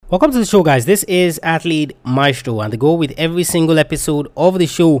Welcome to the show, guys. This is Athlete Maestro, and the goal with every single episode of the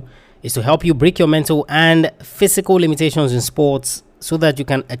show is to help you break your mental and physical limitations in sports so that you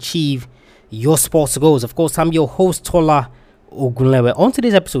can achieve your sports goals. Of course, I'm your host, Tola Ogunlewe. On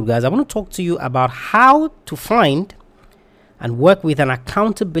today's episode, guys, I want to talk to you about how to find and work with an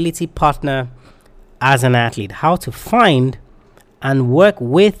accountability partner as an athlete. How to find and work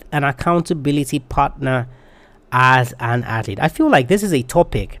with an accountability partner as an athlete. I feel like this is a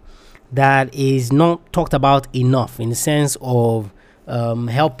topic that is not talked about enough in the sense of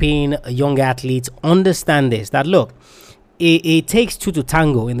helping young athletes understand this, that look, it takes two to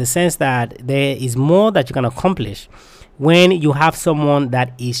tango, in the sense that there is more that you can accomplish when you have someone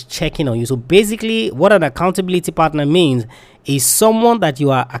that is checking on you. So basically what an accountability partner means is someone that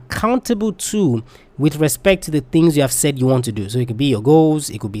you are accountable to with respect to the things you have said you want to do. So it could be your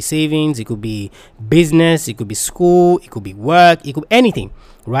goals, it could be savings, it could be business, it could be school, it could be work, it could be anything,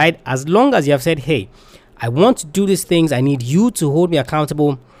 right? As long as you have said, hey, I want to do these things, I need you to hold me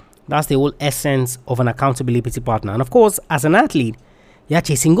accountable. That's the whole essence of an accountability partner. And of course, as an athlete, you're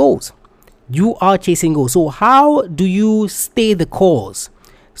chasing goals. You are chasing goals. So how do you stay the course,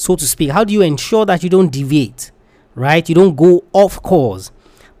 so to speak? How do you ensure that you don't deviate, right? You don't go off course.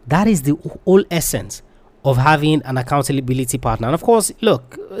 That is the whole essence of having an accountability partner. And of course,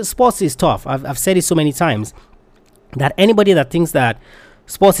 look, sports is tough. I've said it so many times that anybody that thinks that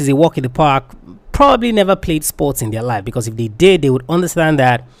sports is a walk in the park probably never played sports in their life, because if they did, they would understand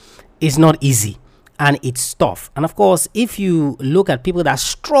that it's not easy and it's tough. And of course, if you look at people that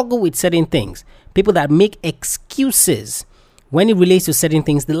struggle with certain things, people that make excuses when it relates to certain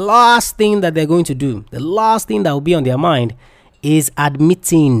things, the last thing that they're going to do, the last thing that will be on their mind is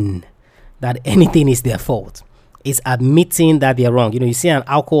admitting that anything is their fault. It's admitting that they're wrong. You know, you see an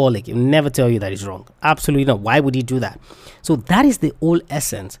alcoholic, he'll never tell you that he's wrong. Absolutely not. Why would he do that? So that is the whole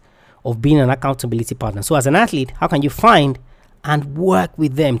essence of being an accountability partner. So as an athlete, how can you find and work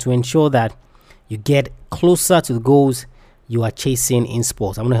with them to ensure that you get closer to the goals you are chasing in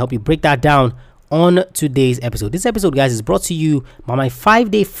sports? I'm going to help you break that down on today's episode. This episode, guys, is brought to you by my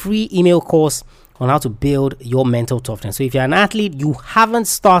 5-day free email course on how to build your mental toughness. So if you're an athlete, you haven't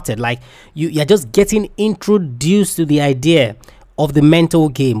started, like you're just getting introduced to the idea of the mental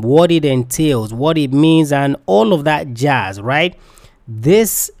game, what it entails, what it means, and all of that jazz, right?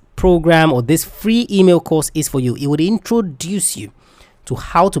 This program or this free email course is for you. It would introduce you to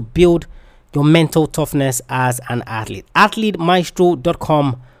how to build your mental toughness as an athlete.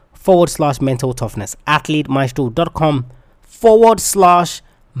 athletemaestro.com/mental toughness.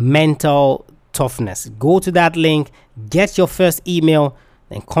 athletemaestro.com/mental toughness. Go to that link, get your first email,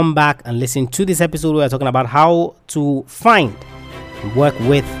 then come back and listen to this episode where we're talking about how to find and work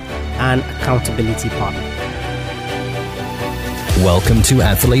with an accountability partner. Welcome to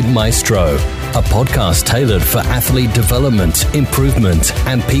Athlete Maestro, a podcast tailored for athlete development, improvement,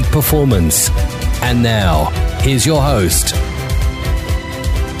 and peak performance. And now, here's your host.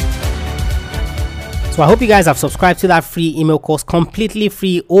 So I hope you guys have subscribed to that free email course, completely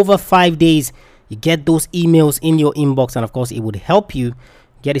free, over 5 days. You get those emails in your inbox, and of course, it would help you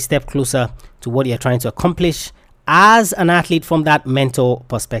get a step closer to what you're trying to accomplish as an athlete from that mental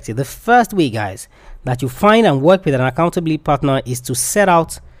perspective. The first way, guys, that you find and work with an accountability partner is to set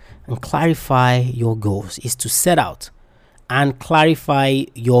out and clarify your goals.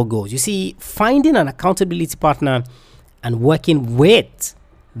 You see, finding an accountability partner and working with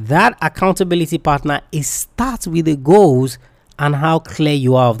that accountability partner, it starts with the goals and how clear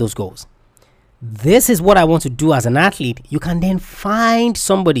you are of those goals. This is what I want to do as an athlete. You can then find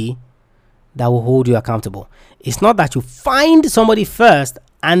somebody that will hold you accountable. It's not that you find somebody first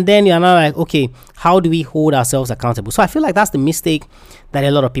and then you're not like, okay, how do we hold ourselves accountable? So I feel like that's the mistake that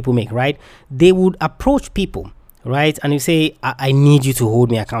a lot of people make, right? They would approach people, right? And you say, I need you to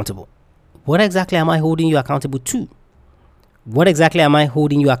hold me accountable. What exactly am I holding you accountable to? What exactly am I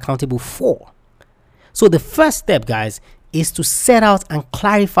holding you accountable for? So the first step, guys, is to set out and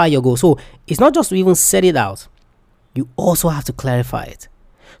clarify your goal. So it's not just to even set it out. You also have to clarify it.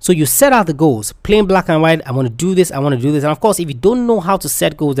 So you set out the goals, plain black and white. I want to do this. I want to do this. And of course, if you don't know how to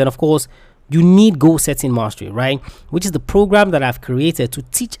set goals, then of course, you need goal setting mastery, right? Which is the program that I've created to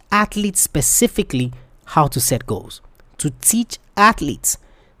teach athletes specifically how to set goals. To teach athletes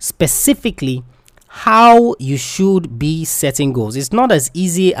specifically how you should be setting goals. It's not as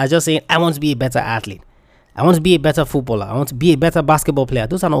easy as just saying, I want to be a better athlete. I want to be a better footballer. I want to be a better basketball player.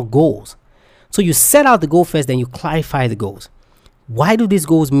 Those are not goals. So you set out the goal first, then you clarify the goals. Why do these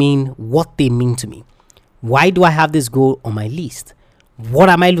goals mean what they mean to me? Why do I have this goal on my list? What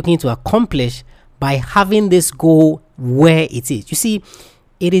am I looking to accomplish by having this goal where it is? You see,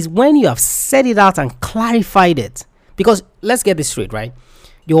 It is when you have set it out and clarified it. Because let's get this straight, right?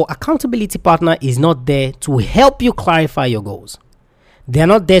 Your accountability partner is not there to help you clarify your goals. They are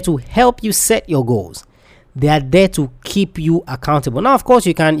not there to help you set your goals. They are there to keep you accountable. Now, of course,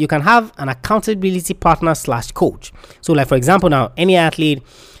 you can have an accountability partner / coach. So like, for example, now any athlete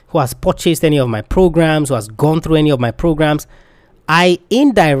who has purchased any of my programs, who has gone through any of my programs, I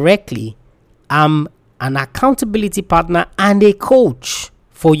indirectly am an accountability partner and a coach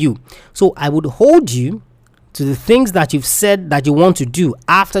for you. So I would hold you to the things that you've said that you want to do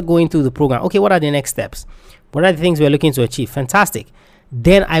after going through the program. Okay, what are the next steps? What are the things we're looking to achieve? Fantastic.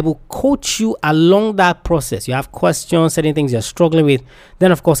 Then I will coach you along that process. You have questions, certain things you're struggling with.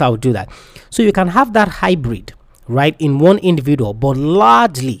 Then, of course, I will do that. So you can have that hybrid, right, in one individual. But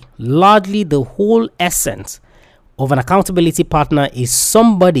largely, the whole essence of an accountability partner is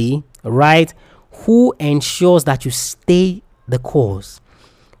somebody, right, who ensures that you stay the course,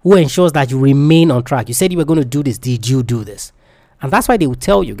 who ensures that you remain on track. You said you were going to do this. Did you do this? And that's why they will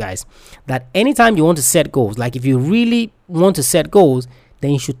tell you guys that anytime you want to set goals, like if you really want to set goals,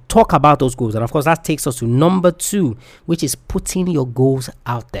 then you should talk about those goals. And of course, that takes us to number 2, which is putting your goals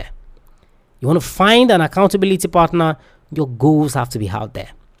out there. You want to find an accountability partner, your goals have to be out there.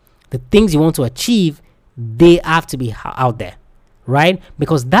 The things you want to achieve, they have to be out there, right?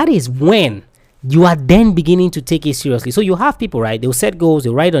 Because that is when you are then beginning to take it seriously. So you have people, right? They'll set goals,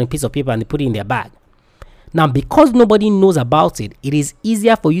 they'll write on a piece of paper and they put it in their bag. Now, because nobody knows about it, it is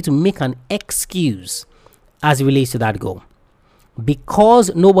easier for you to make an excuse as it relates to that goal.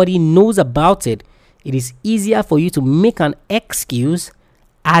 Because nobody knows about it, it is easier for you to make an excuse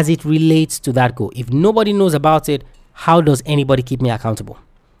as it relates to that goal. If nobody knows about it, how does anybody keep me accountable?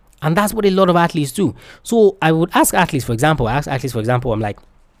 And that's what a lot of athletes do. So I would ask athletes, for example, I'm like,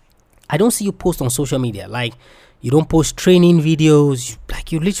 I don't see you post on social media. Like, you don't post training videos.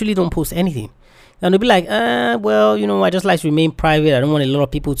 Like, you literally don't post anything. And they'll be like, well, I just like to remain private. I don't want a lot of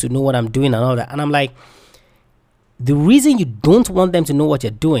people to know what I'm doing and all that. And I'm like, the reason you don't want them to know what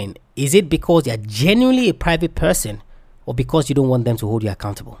you're doing, is it because you're genuinely a private person or because you don't want them to hold you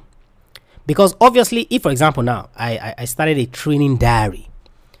accountable? Because obviously, if, for example, now I started a training diary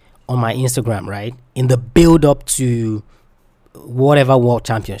on my Instagram, right, in the build up to whatever world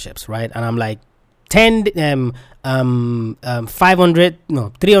championships, right? And I'm like,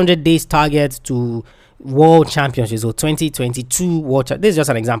 300 days target to world championships, or 2022 this is just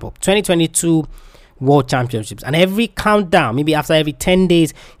an example, 2022 world championships. And every countdown, maybe after every 10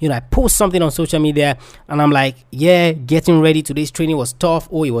 days, I post something on social media and I'm like, yeah, getting ready, today's training was tough,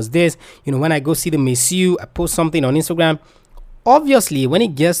 oh, it was this, when I go see the Monsieur, I post something on Instagram. Obviously, when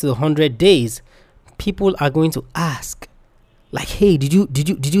it gets to the 100 days, people are going to ask, like, hey, did you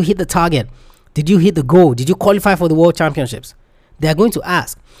hit the target? Did you hit the goal? Did you qualify for the world championships? They are going to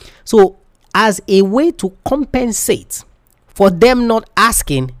ask. So as a way to compensate for them not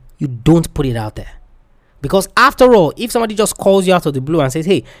asking, you don't put it out there. Because after all, if somebody just calls you out of the blue and says,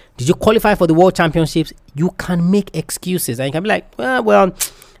 hey, did you qualify for the world championships? You can make excuses. And you can be like, well,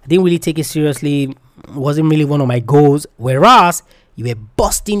 I didn't really take it seriously. It wasn't really one of my goals. Whereas you were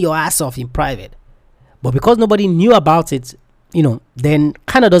busting your ass off in private. But because nobody knew about it, then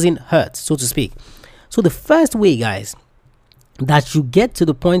kind of doesn't hurt, so to speak. So the first way, guys, that you get to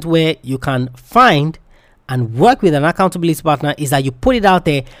the point where you can find and work with an accountability partner is that you put it out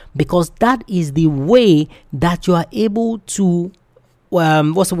there, because that is the way that you are able to,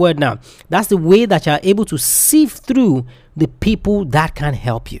 that's the way that you are able to sift through the people that can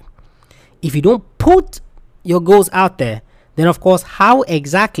help you. If you don't put your goals out there, then of course, how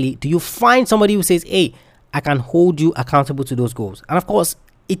exactly do you find somebody who says, hey, I can hold you accountable to those goals? And of course,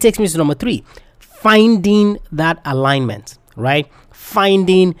 it takes me to number 3, finding that alignment, right?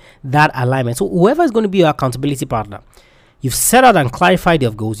 Finding that alignment. So whoever is going to be your accountability partner, you've set out and clarified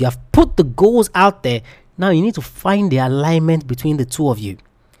your goals. You have put the goals out there. Now you need to find the alignment between the two of you.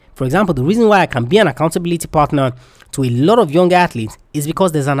 For example, the reason why I can be an accountability partner to a lot of young athletes is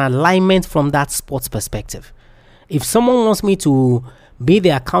because there's an alignment from that sports perspective. If someone wants me to be the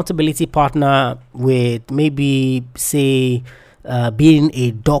accountability partner with maybe, say, being a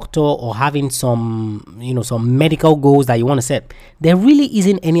doctor or having some medical goals that you want to set, there really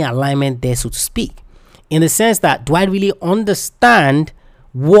isn't any alignment there, so to speak. In the sense that, do I really understand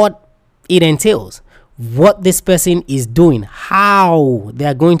what it entails? What this person is doing? How they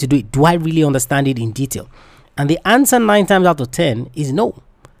are going to do it? Do I really understand it in detail? And the answer 9 times out of 10 is no.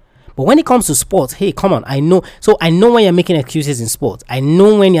 But when it comes to sports, hey, come on, I know. So I know when you're making excuses in sports. I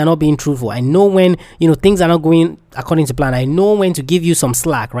know when you're not being truthful. I know when, things are not going according to plan. I know when to give you some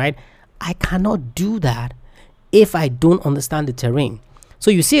slack, right? I cannot do that if I don't understand the terrain.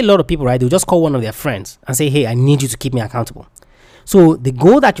 So you see a lot of people, right? They'll just call one of their friends and say, hey, I need you to keep me accountable. So the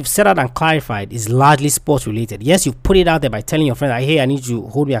goal that you've set out and clarified is largely sports related. Yes, you've put it out there by telling your friend, hey, I need you to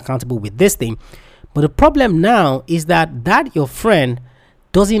hold me accountable with this thing. But the problem now is that your friend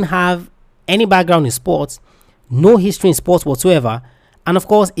doesn't have any background in sports, no history in sports whatsoever. And of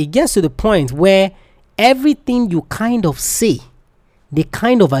course, it gets to the point where everything you kind of say, they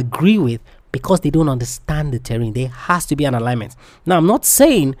kind of agree with because they don't understand the terrain. There has to be an alignment. Now, I'm not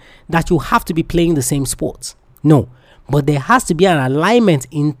saying that you have to be playing the same sports. No. But there has to be an alignment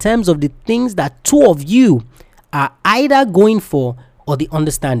in terms of the things that two of you are either going for or the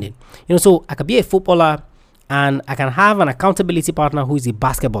understanding. So I could be a footballer and I can have an accountability partner who is a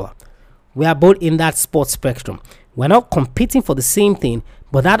basketballer. We are both in that sports spectrum. We're not competing for the same thing,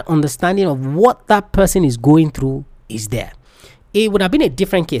 but that understanding of what that person is going through is there. It would have been a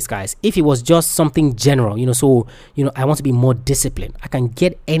different case, guys, if it was just something general, I want to be more disciplined. I can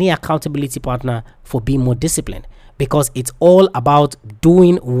get any accountability partner for being more disciplined because it's all about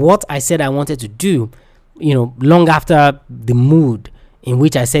doing what I said I wanted to do, long after the mood in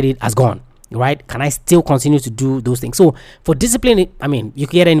which I said it has gone, right? Can I still continue to do those things? So for discipline, you can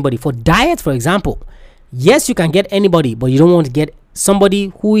get anybody. For diet, for example, yes, you can get anybody, but you don't want to get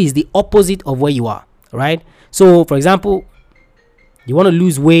somebody who is the opposite of where you are, right? So for example, you want to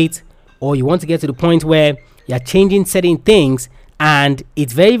lose weight or you want to get to the point where you're changing certain things and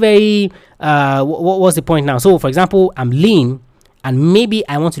it's very, very, what's the point now? So for example, I'm lean and maybe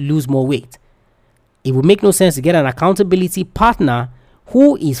I want to lose more weight. It would make no sense to get an accountability partner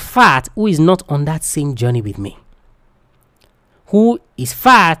who is fat, who is not on that same journey with me. Who is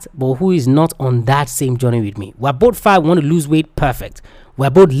fat, but who is not on that same journey with me. We're both fat, we want to lose weight, perfect.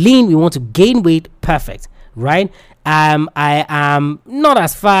 We're both lean, we want to gain weight, perfect, right? I am not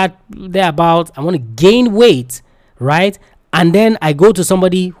as fat, thereabout. I want to gain weight, right? And then I go to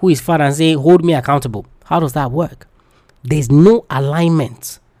somebody who is fat and say, hold me accountable. How does that work? There's no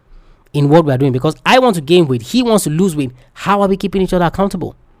alignment in what we're doing because I want to gain weight. He wants to lose weight. How are we keeping each other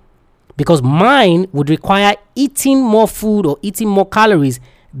accountable? Because mine would require eating more food or eating more calories.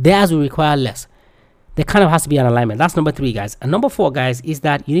 Theirs will require less. There kind of has to be an alignment. That's number 3, guys. And number 4, guys, is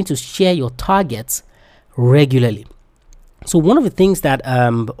that you need to share your targets regularly. So one of the things that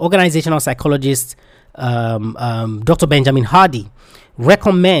organizational psychologist Dr. Benjamin Hardy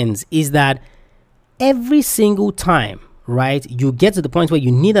recommends is that every single time, right, you get to the point where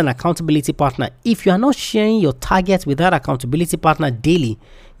you need an accountability partner. If you are not sharing your targets with that accountability partner daily,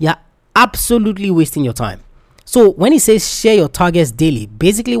 you're absolutely wasting your time. So when he says share your targets daily,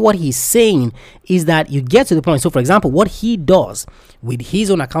 basically what he's saying is that you get to the point. So for example, what he does with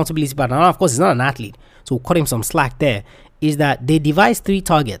his own accountability partner, now of course he's not an athlete, so we'll cut him some slack there, is that they devise 3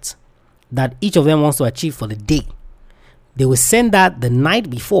 targets that each of them wants to achieve for the day. They will send that the night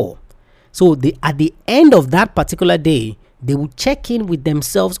before. So at the end of that particular day, they will check in with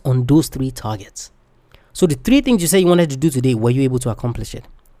themselves on those 3 targets. So the 3 things you say you wanted to do today, were you able to accomplish it?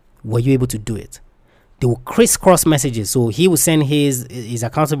 Were you able to do it? They will crisscross messages. So he will send his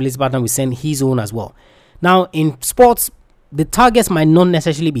accountability partner will send his own as well. Now in sports, the targets might not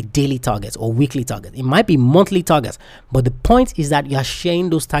necessarily be daily targets or weekly targets. It might be monthly targets. But the point is that you are sharing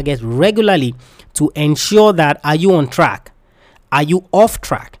those targets regularly to ensure that, are you on track? Are you off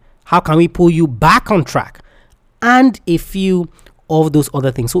track? How can we pull you back on track? And a few of those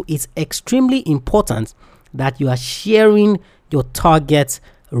other things. So it's extremely important that you are sharing your targets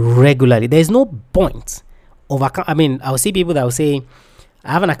regularly. There's no point of I will see people that will say,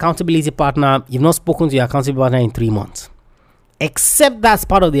 I have an accountability partner. You've not spoken to your accountability partner in 3 months. Except that's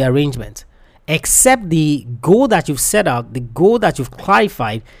part of the arrangement. Except the goal that you've set out, the goal that you've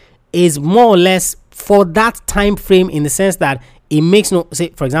clarified is more or less for that time frame, in the sense that it makes no, say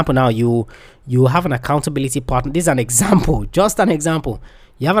for example, now you have an accountability partner. This is an example, just an example.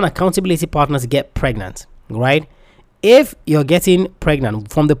 You have an accountability partner to get pregnant, right? If you're getting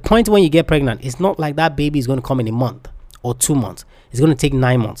pregnant, from the point when you get pregnant, it's not like that baby is going to come in a month or 2 months. It's going to take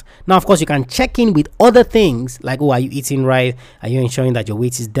 9 months. Now, of course, you can check in with other things like, are you eating right? Are you ensuring that your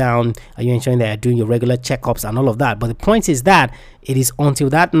weight is down? Are you ensuring that you're doing your regular checkups and all of that? But the point is that it is until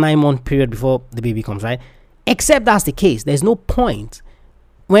that 9-month period before the baby comes, right? Except that's the case. There's no point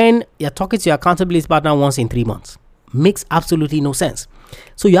when you're talking to your accountability partner once in 3 months. Makes absolutely no sense.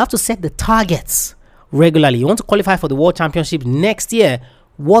 So you have to set the targets regularly. You want to qualify for the World Championship next year.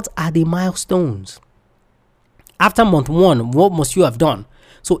 What are the milestones? After month 1, what must you have done?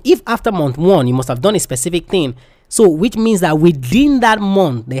 So if after month 1, you must have done a specific thing, so which means that within that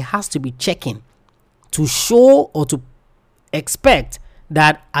month, there has to be checking to show or to expect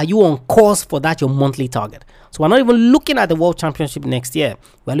that, are you on course for that your monthly target? So we're not even looking at the World Championship next year.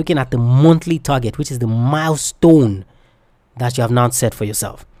 We're looking at the monthly target, which is the milestone that you have now set for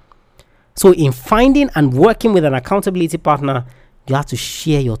yourself. So in finding and working with an accountability partner, you have to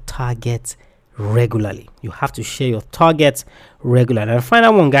share your targets regularly. You have to share your targets regularly. And the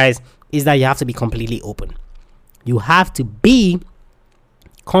final one, guys, is that you have to be completely open. You have to be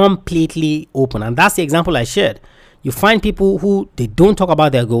completely open. And that's the example I shared. You find people who they don't talk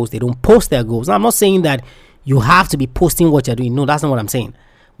about their goals. They don't post their goals. Now, I'm not saying that you have to be posting what you're doing. No, that's not what I'm saying.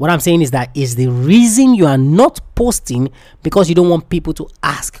 What I'm saying is that is the reason you are not posting because you don't want people to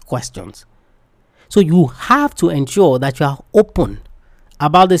ask questions. So you have to ensure that you are open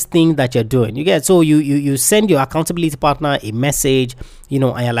about this thing that you're doing. You get, so you send your accountability partner a message, and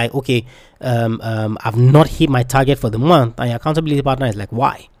you're like, okay, I've not hit my target for the month, and your accountability partner is like,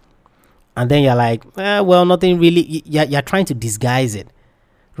 why? And then you're like, well, nothing really. You're trying to disguise it,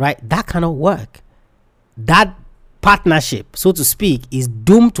 right? That cannot work. That partnership, so to speak, is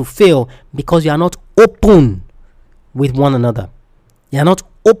doomed to fail because you are not open with one another. You are not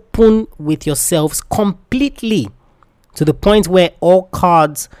open with yourselves completely to the point where all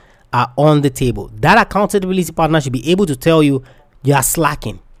cards are on the table. That accountability partner should be able to tell you you are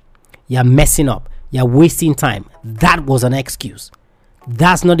slacking, you are messing up, you are wasting time. That was an excuse.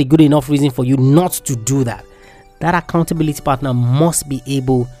 That's not a good enough reason for you not to do that. That accountability partner must be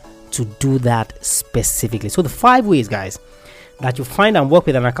able to do that specifically. So the 5 ways, guys, that you find and work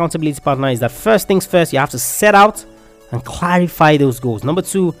with an accountability partner is that first things first, you have to set out and clarify those goals. Number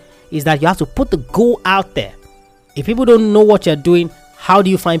 2 is that you have to put the goal out there. If people don't know what you're doing, how do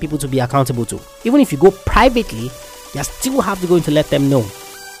you find people to be accountable to? Even if you go privately, you still have to go in to let them know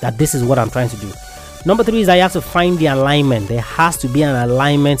that this is what I'm trying to do. Number 3 is that you have to find the alignment. There has to be an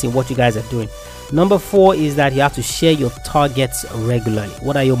alignment in what you guys are doing. Number 4 is that you have to share your targets regularly.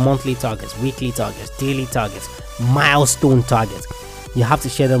 What are your monthly targets, weekly targets, daily targets, milestone targets? You have to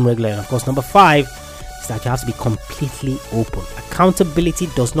share them regularly. And of course, number 5 is that you have to be completely open. Accountability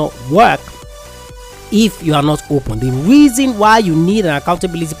does not work if you are not open. The reason why you need an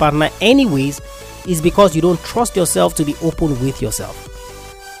accountability partner anyways is because you don't trust yourself to be open with yourself.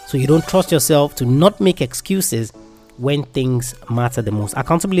 So you don't trust yourself to not make excuses when things matter the most.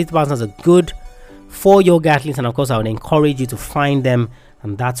 Accountability partners are good for yoga athletes, and of course I would encourage you to find them,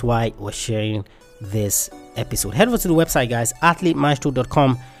 and that's why we're sharing this episode. Head over to the website, guys,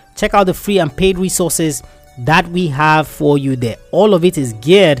 athletemaestro.com. Check out the free and paid resources that we have for you there. All of it is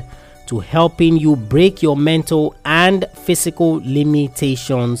geared to helping you break your mental and physical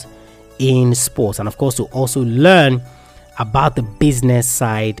limitations in sports, and of course to also learn about the business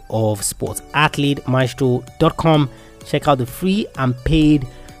side of sports. athletemaestro.com. Check out the free and paid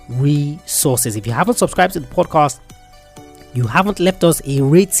resources. If you haven't subscribed to the podcast, you haven't left us a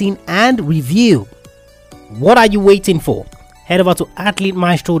rating and review, what are you waiting for? Head over to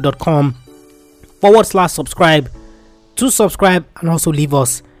athletemaestro.com/subscribe to subscribe and also leave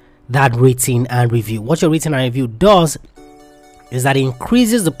us that rating and review. What your rating and review does is that it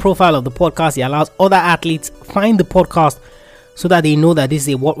increases the profile of the podcast. It allows other athletes find the podcast so that they know that this is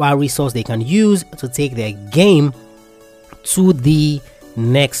a worthwhile resource they can use to take their game to the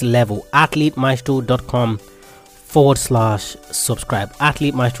next level. athletemaestro.com/subscribe.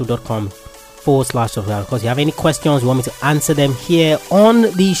 athletemaestro.com/subscribe. Of course, if you have any questions, you want me to answer them here on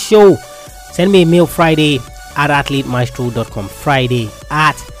the show, send me a mail Friday at athletemaestro.com. Friday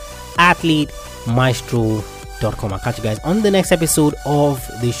at athletemaestro.com. I'll catch you guys on the next episode of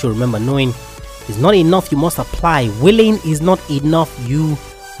the show. Remember, knowing is not enough, you must apply. Willing is not enough, you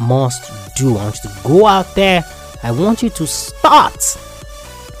must do. I want you to go out there. I want you to start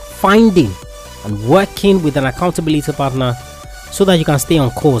finding and working with an accountability partner so that you can stay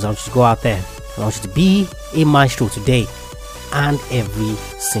on course. I want you to go out there. I want you to be a maestro today and every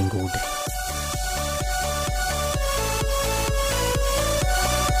single day.